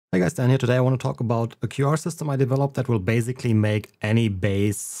Hey guys, Dan here. Today I want to talk about a QR system I developed that will basically make any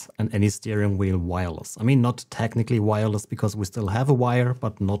base and any steering wheel wireless. I mean, not technically wireless because we still have a wire,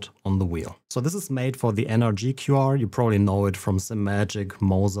 but not on the wheel. So this is made for the NRG QR. You probably know it from SimMagic,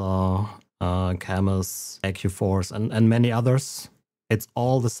 Moza, Camus, AccuForce, and many others. It's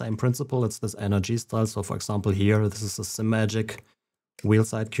all the same principle. It's this NRG style. So for example, here, this is a SimMagic wheel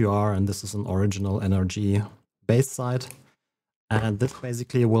side QR, and this is an original NRG base side. And this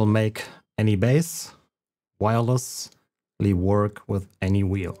basically will make any base wirelessly work with any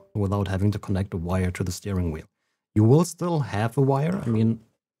wheel without having to connect a wire to the steering wheel. You will still have a wire. I mean,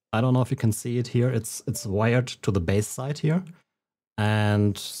 I don't know if you can see it here. It's wired to the base side here.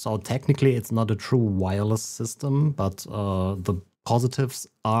 And so technically it's not a true wireless system, but the positives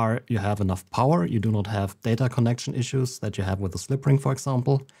are you have enough power. You do not have data connection issues that you have with the slip ring, for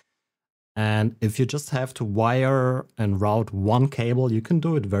example. And if you just have to wire and route one cable, you can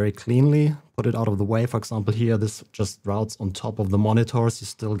do it very cleanly, put it out of the way. For example, here, this just routes on top of the monitors. You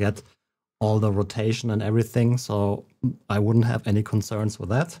still get all the rotation and everything. So I wouldn't have any concerns with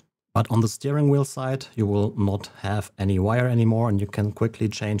that. But on the steering wheel side, you will not have any wire anymore, and you can quickly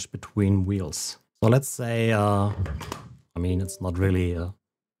change between wheels. So let's say, I mean, it's not really a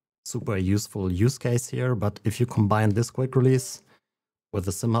super useful use case here, but if you combine this quick release with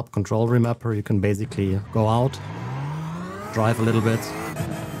the SimHub control remapper, you can basically go out, drive a little bit,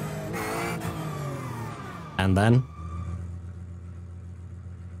 and then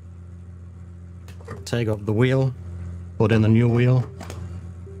take off the wheel, put in a new wheel,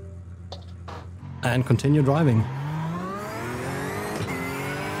 and continue driving.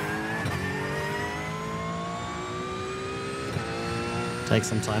 Takes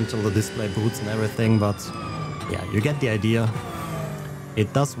some time till the display boots and everything, but yeah, you get the idea.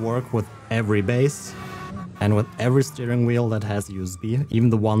 It does work with every base and with every steering wheel that has USB, even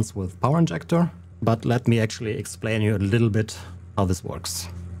the ones with power injector. But let me actually explain you a little bit how this works.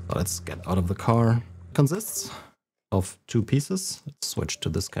 So let's get out of the car. It consists of two pieces. Let's switch to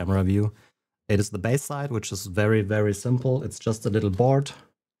this camera view. It is the base side, which is very, very simple. It's just a little board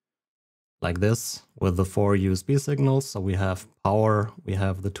like this with the 4 USB signals. So we have power, we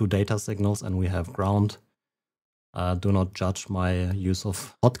have the 2 data signals, and we have ground. Do not judge my use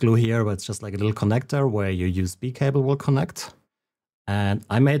of hot glue here, but it's just like a little connector where your USB cable will connect. And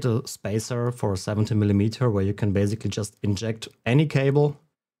I made a spacer for 70mm where you can basically just inject any cable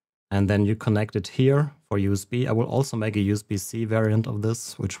and then you connect it here for USB. I will also make a USB-C variant of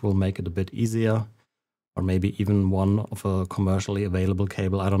this, which will make it a bit easier, or maybe even one of a commercially available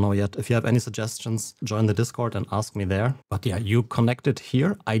cable. I don't know yet. If you have any suggestions, join the Discord and ask me there. But yeah, you connect it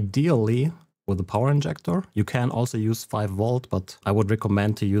here, ideally with a power injector. You can also use 5 volt, but I would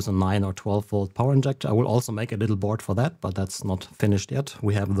recommend to use a 9 or 12 volt power injector. I will also make a little board for that, but that's not finished yet.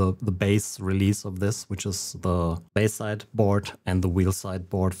 We have the base release of this, which is the base side board and the wheel side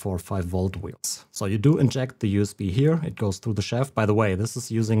board for 5 volt wheels. So you do inject the USB here. It goes through the shaft. By the way, this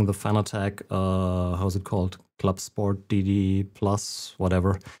is using the Fanatec, how's it called? Club Sport DD Plus,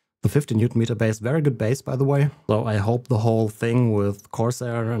 whatever. The 50 Nm base, very good base, by the way. So I hope the whole thing with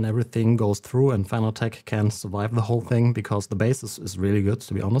Corsair and everything goes through and Fanatec can survive the whole thing, because the base is really good,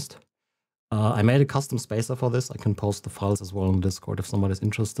 to be honest. I made a custom spacer for this. I can post the files as well on Discord if somebody's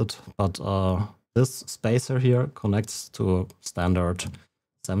interested. But this spacer here connects to a standard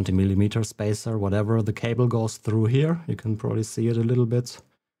 70mm spacer, whatever. The cable goes through here. You can probably see it a little bit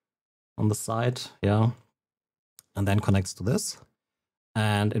on the side, yeah. And then connects to this.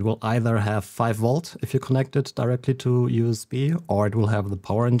 And it will either have 5 volt if you connect it directly to USB, or it will have the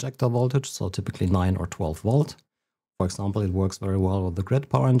power injector voltage, so typically 9 or 12 volt. For example, it works very well with the grid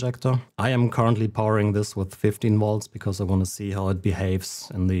power injector. I am currently powering this with 15 volts because I want to see how it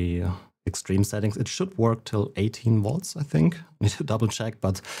behaves in the extreme settings. It should work till 18 volts, I think. I need to double check,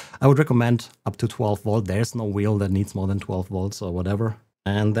 but I would recommend up to 12 volt. There's no wheel that needs more than 12 volts or whatever.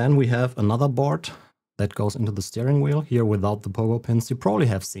 And then we have another board that goes into the steering wheel here without the pogo pins. You probably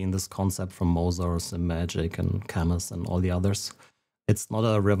have seen this concept from Moza or SimMagic and Camus and all the others. It's not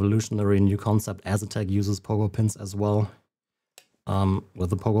a revolutionary new concept. Azatec uses pogo pins as well. With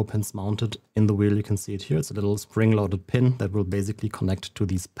the pogo pins mounted in the wheel, you can see it here. It's a little spring-loaded pin that will basically connect to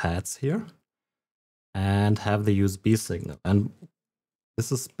these pads here and have the USB signal. And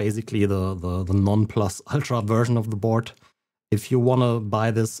this is basically the non-plus ultra version of the board. If you want to buy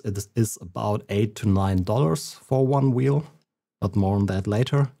this, it is about $8 to $9 for one wheel, but more on that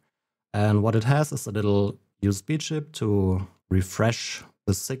later. And what it has is a little USB chip to refresh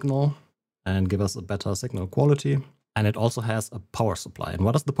the signal and give us a better signal quality. And it also has a power supply. And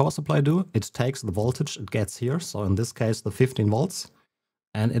what does the power supply do? It takes the voltage it gets here, so in this case the 15 volts,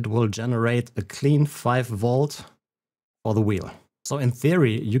 and it will generate a clean 5 volt for the wheel. So in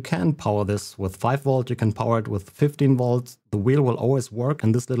theory, you can power this with 5 volt, you can power it with 15 volts. The wheel will always work,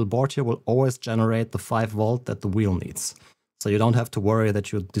 and this little board here will always generate the 5 volt that the wheel needs. So you don't have to worry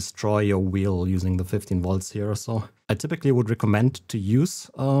that you destroy your wheel using the 15 volts here or so. I typically would recommend to use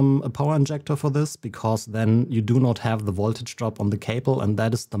a power injector for this, because then you do not have the voltage drop on the cable, and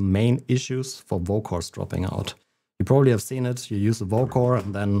that is the main issues for Vocors dropping out. You probably have seen it. You use a Vocor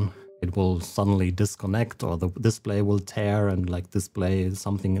and then it will suddenly disconnect, or the display will tear and like display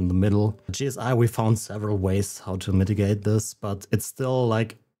something in the middle. At GSI, we found several ways how to mitigate this, but it's still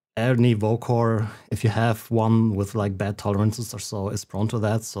like any Vocor, if you have one with like bad tolerances or so, is prone to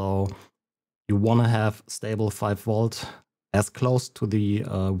that. So you want to have stable 5 volt as close to the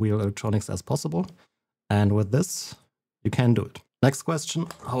wheel electronics as possible. And with this, you can do it. Next question,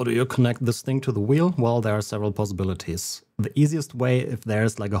 how do you connect this thing to the wheel? Well, there are several possibilities. The easiest way, if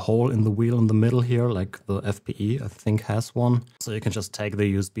there's like a hole in the wheel in the middle here, like the FPE I think has one. So you can just take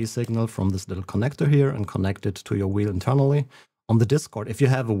the USB signal from this little connector here and connect it to your wheel internally. On the Discord, if you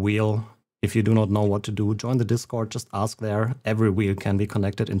have a wheel, if you do not know what to do, join the Discord, just ask there. Every wheel can be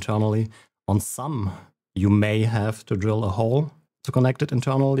connected internally. On some, you may have to drill a hole to connect it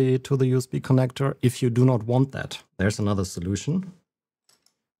internally to the USB connector. If you do not want that, there's another solution.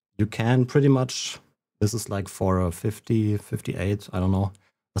 You can pretty much, this is like for a 50, 58, I don't know,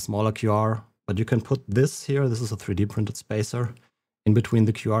 a smaller QR, but you can put this here, this is a 3D printed spacer, in between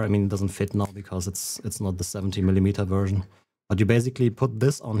the QR. I mean, it doesn't fit now because it's not the 70mm version, but you basically put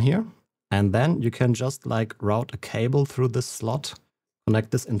this on here, and then you can just like route a cable through this slot, connect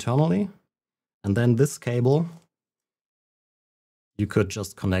this internally, and then this cable you could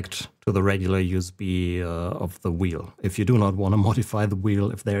just connect to the regular USB of the wheel. If you do not want to modify the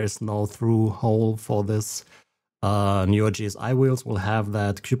wheel, if there is no through hole for this, newer GSI wheels will have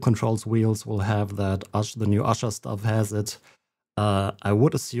that, Cube Controls wheels will have that, the new Usher stuff has it. I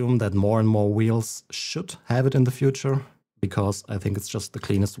would assume that more and more wheels should have it in the future, because I think it's just the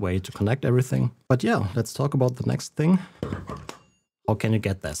cleanest way to connect everything. But yeah, let's talk about the next thing. How can you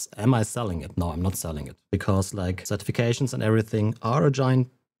get this? Am I selling it? No, I'm not selling it, because like certifications and everything are a giant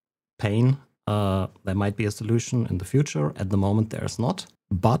pain. There might be a solution in the future. At the moment, there's not.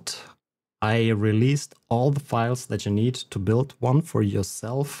 But I released all the files that you need to build one for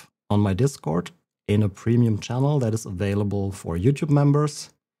yourself on my Discord in a premium channel that is available for YouTube members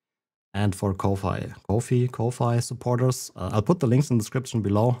and for Ko-Fi supporters. I'll put the links in the description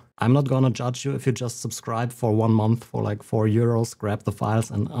below. I'm not gonna judge you if you just subscribe for 1 month for like €4, grab the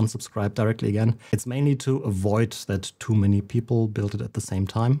files and unsubscribe directly again. It's mainly to avoid that too many people build it at the same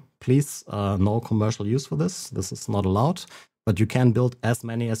time. Please, no commercial use for this. This is not allowed, but you can build as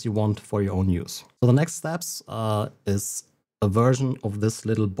many as you want for your own use. So the next steps is a version of this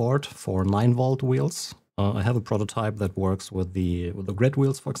little board for 9 volt wheels. I have a prototype that works with the grid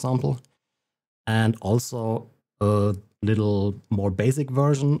wheels, for example, and also a little more basic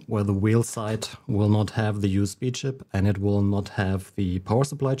version where the wheel side will not have the USB chip and it will not have the power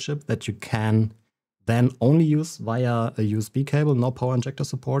supply chip that you can then only use via a USB cable, no power injector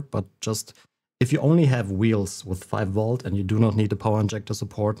support, but just if you only have wheels with 5 volt and you do not need a power injector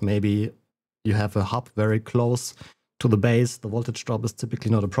support, maybe you have a hub very close to the base, the voltage drop is typically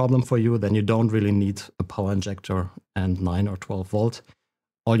not a problem for you, then you don't really need a power injector and 9 or 12 volt.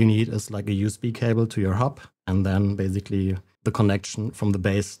 All you need is like a USB cable to your hub, and then basically the connection from the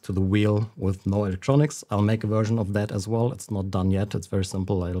base to the wheel with no electronics. I'll make a version of that as well. It's not done yet. It's very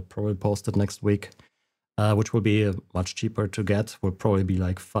simple. I'll probably post it next week, which will be much cheaper to get. Will probably be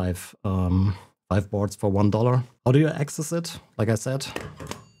like five boards for $1. How do you access it? Like I said,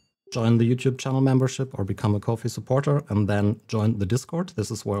 join the YouTube channel membership or become a Ko-Fi supporter, and then join the Discord.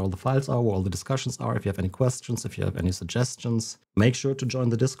 This is where all the files are, where all the discussions are. If you have any questions, if you have any suggestions, make sure to join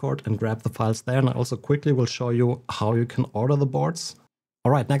the Discord and grab the files there. And I also quickly will show you how you can order the boards.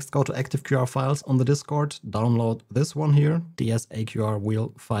 All right, next go to Active QR Files on the Discord. Download this one here, DSAQR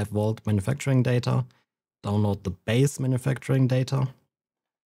wheel 5 volt manufacturing data. Download the base manufacturing data.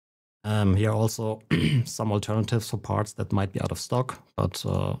 Here are also some alternatives for parts that might be out of stock, but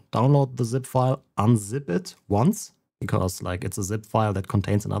download the zip file, unzip it once, because like it's a zip file that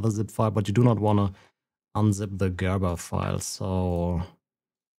contains another zip file, but you do not want to unzip the Gerber file. So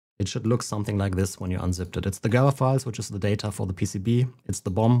it should look something like this when you unzipped it. It's the Gerber files, which is the data for the PCB. It's the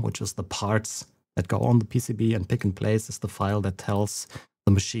BOM, which is the parts that go on the PCB, and pick and place is the file that tells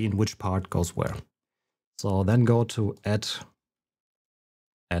the machine which part goes where. So then go to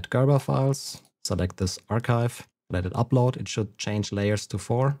Add Gerber files, select this archive, let it upload. It should change layers to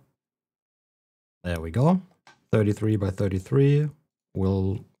 4. There we go. 33 by 33.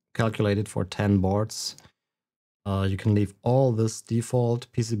 will calculate it for 10 boards. You can leave all this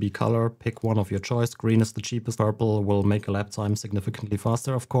default PCB color, pick one of your choice. Green is the cheapest, purple will make a lap time significantly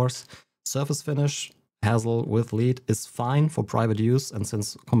faster, of course. Surface finish, hazel with lead is fine for private use, and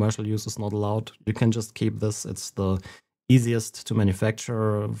since commercial use is not allowed, you can just keep this. It's the easiest to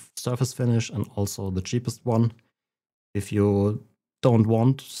manufacture surface finish and also the cheapest one. If you don't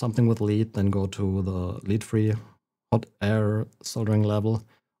want something with lead, then go to the lead-free hot air soldering level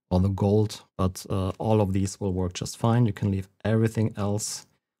or the gold, but all of these will work just fine. You can leave everything else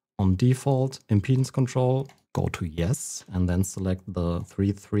on default. Impedance control, go to yes, and then select the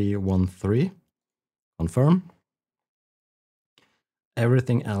 3313, confirm.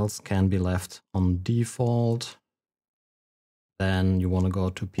 Everything else can be left on default. Then you want to go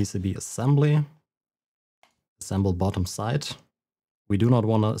to PCB assembly, assemble bottom side. We do not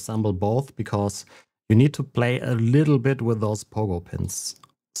want to assemble both because you need to play a little bit with those pogo pins.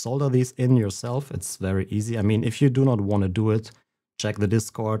 Solder these in yourself. It's very easy. I mean, if you do not want to do it, check the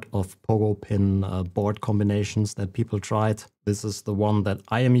Discord of pogo pin board combinations that people tried. This is the one that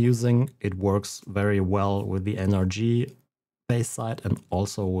I am using. It works very well with the NRG base side and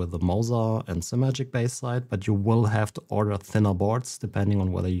also with the Moza and Symagic base side, but you will have to order thinner boards depending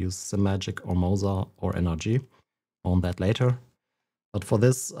on whether you use Symagic or Moza or NRG. On that later. But for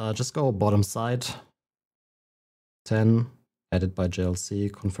this, just go bottom side, 10, edit by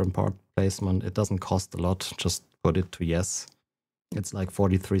JLC, confirm part placement. It doesn't cost a lot, just put it to yes. It's like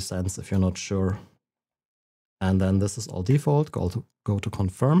 43 cents if you're not sure. And then this is all default, go to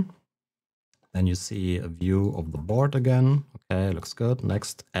confirm. Then you see a view of the board again. Okay, looks good.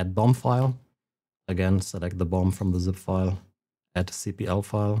 Next, add BOM file. Again, select the BOM from the zip file, add CPL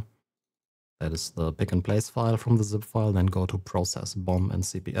file. That is the pick and place file from the zip file. Then go to process BOM and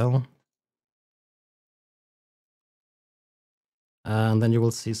CPL. And then you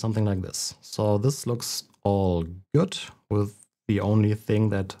will see something like this. So this looks all good, with the only thing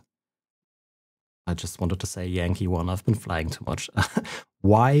that I just wanted to say Yankee 1. I've been flying too much.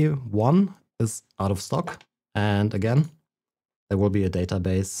 Y1 is out of stock. And again, there will be a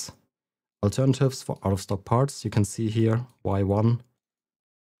database. Alternatives for out of stock parts. You can see here Y1.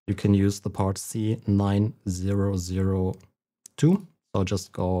 You can use the part C9002. So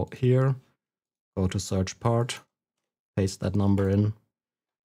just go here, go to search part, paste that number in,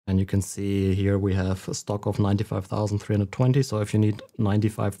 and you can see here we have a stock of 95,320. So if you need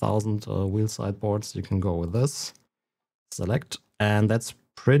 95,000 wheel side boards, you can go with this. Select, and that's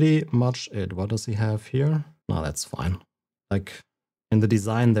pretty much it. What does he have here? No, that's fine. Like in the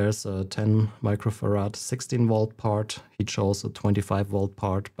design, there's a 10 microfarad 16 volt part. He chose a 25 volt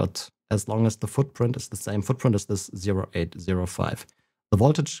part, but as long as the footprint is the same footprint as this 0805, the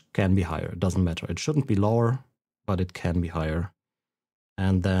voltage can be higher. It doesn't matter. It shouldn't be lower, but it can be higher.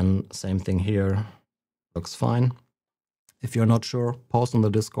 And then same thing here. Looks fine. If you're not sure, post on the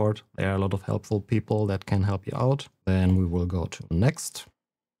Discord. There are a lot of helpful people that can help you out. Then we will go to next.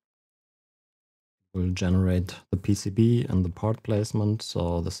 We'll generate the PCB and the part placement.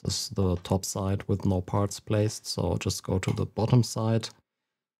 So this is the top side with no parts placed. So just go to the bottom side.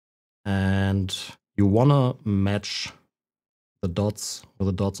 And you want to match the dots with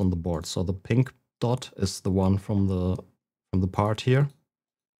the dots on the board. So the pink dot is the one from the part here.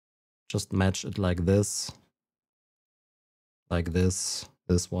 Just match it like this. Like this.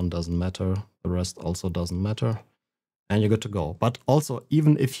 This one doesn't matter. The rest also doesn't matter. And you're good to go. But also,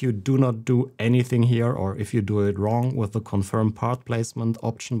 even if you do not do anything here, or if you do it wrong with the confirm part placement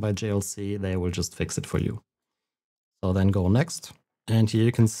option by JLC, they will just fix it for you. So then go next. And here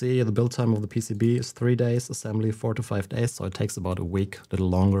you can see the build time of the PCB is 3 days, assembly 4 to 5 days. So it takes about a week, a little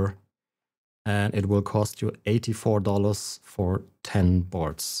longer. And it will cost you $84 for 10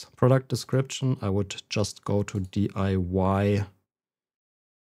 boards. Product description, I would just go to DIY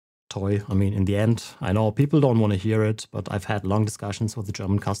toy. I mean, in the end, I know people don't want to hear it, but I've had long discussions with the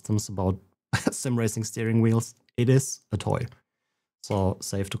German customs about sim racing steering wheels. It is a toy. So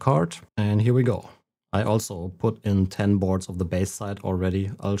save to cart, and here we go. I also put in 10 boards of the base side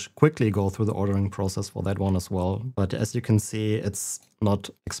already. I'll quickly go through the ordering process for that one as well. But as you can see, it's not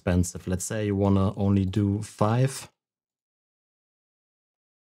expensive. Let's say you want to only do 5.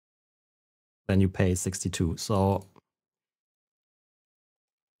 Then you pay 62. So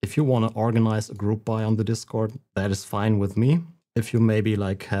if you want to organize a group buy on the Discord, that is fine with me. If you maybe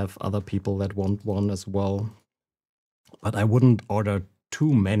like have other people that want one as well. But I wouldn't order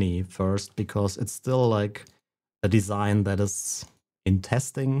too many first, because it's still like a design that is in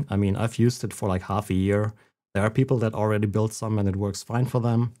testing. I mean, I've used it for like half a year. There are people that already built some and it works fine for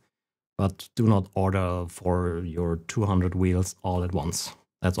them. but do not order for your 200 wheels all at once.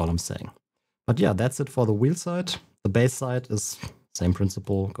 That's all I'm saying. But yeah, that's it for the wheel side. The base side is same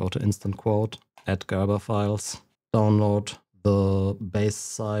principle. Go to instant quote, add Gerber files, download the base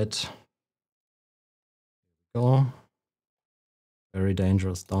side. Go. Very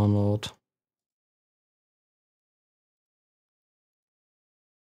dangerous download.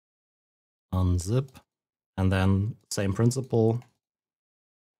 Unzip. And then same principle.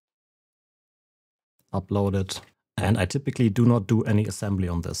 Upload it. And I typically do not do any assembly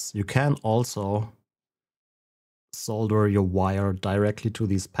on this. You can also solder your wire directly to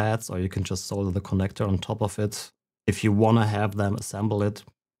these pads, or you can just solder the connector on top of it. If you want to have them assemble it,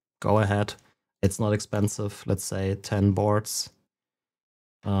 go ahead. It's not expensive, let's say 10 boards.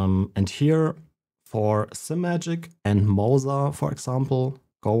 And here for SimMagic and Moza, for example,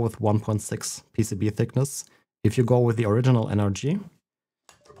 go with 1.6 PCB thickness. If you go with the original NRG,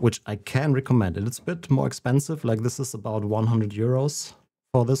 which I can recommend it, it's a bit more expensive, like this is about 100 euros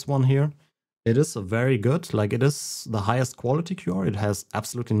for this one here. It is a very good, like it is the highest quality QR. It has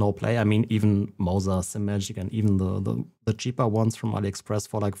absolutely no play. I mean, even Moza, SimMagic, and even the cheaper ones from AliExpress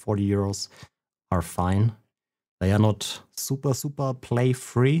for like 40 euros are fine. They are not super, super play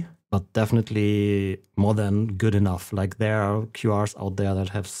free, but definitely more than good enough. Like there are QRs out there that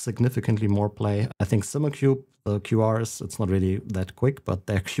have significantly more play. I think SimmerCube, the QRs, it's not really that quick, but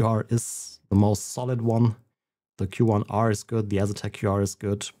their QR is the most solid one. The Q1R is good, the Azatec QR is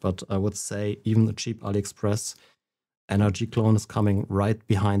good, but I would say even the cheap AliExpress NRG clone is coming right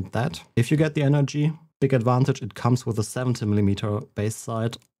behind that. If you get the NRG, big advantage, it comes with a 70mm base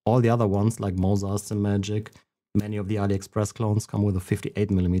side. All the other ones like Moza, SimMagic, many of the AliExpress clones come with a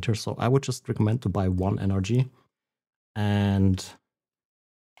 58mm, so I would just recommend to buy one NRG. And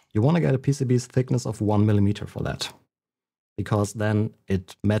you want to get a PCB's thickness of 1mm for that, because then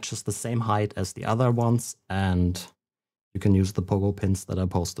it matches the same height as the other ones, and you can use the pogo pins that I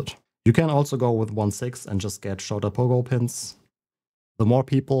posted. You can also go with 1.6 and just get shorter pogo pins. The more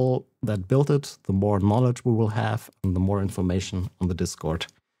people that build it, the more knowledge we will have and the more information on the Discord.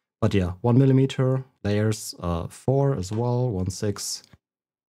 But yeah, 1mm layers, 4 as well, 1.6.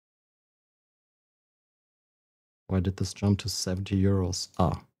 Why did this jump to 70 euros?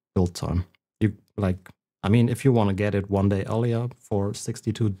 Build time. You like, I mean, if you want to get it one day earlier for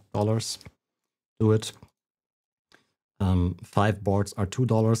 $62, do it. 5 boards are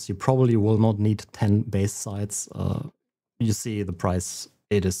 $2. You probably will not need 10 base sides. You see the price,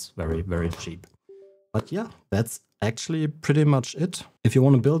 it is very, very cheap. But yeah, that's actually pretty much it. If you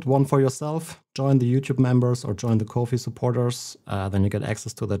want to build one for yourself, join the YouTube members or join the Ko-fi supporters. Then you get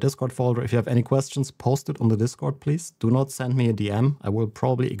access to the Discord folder. If you have any questions, post it on the Discord, please. Do not send me a DM. I will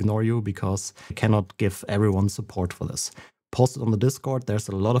probably ignore you because I cannot give everyone support for this. Post it on the Discord. There's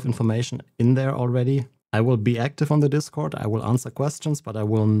a lot of information in there already. I will be active on the Discord. I will answer questions, but I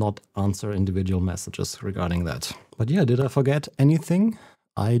will not answer individual messages regarding that. But yeah, did I forget anything?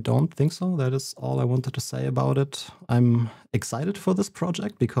 I don't think so. That is all I wanted to say about it. I'm excited for this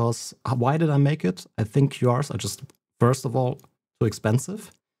project because why did I make it? I think QRs are just, first of all, too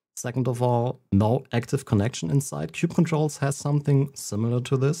expensive. Second of all, no active connection inside. Cube Controls has something similar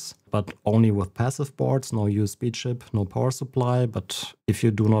to this, but only with passive boards, no USB chip, no power supply. But if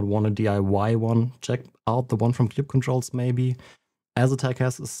you do not want a DIY one, check out the one from Cube Controls maybe. Azatec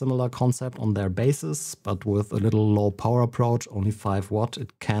has a similar concept on their bases, but with a little low power approach, only 5 watt.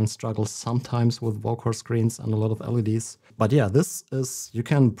 It can struggle sometimes with Vocor screens and a lot of LEDs. But yeah, this is, you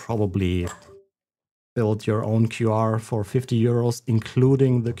can probably build your own QR for 50 euros,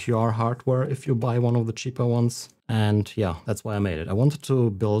 including the QR hardware if you buy one of the cheaper ones. And yeah, that's why I made it. I wanted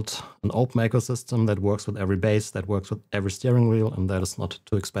to build an open ecosystem that works with every base, that works with every steering wheel, and that is not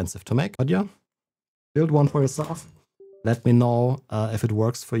too expensive to make. But yeah, build one for yourself. Let me know if it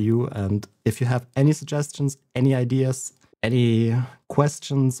works for you. And if you have any suggestions, any ideas, any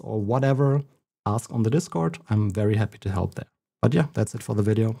questions or whatever, ask on the Discord. I'm very happy to help there. But yeah, that's it for the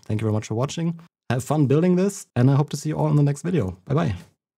video. Thank you very much for watching. Have fun building this, and I hope to see you all in the next video. Bye-bye.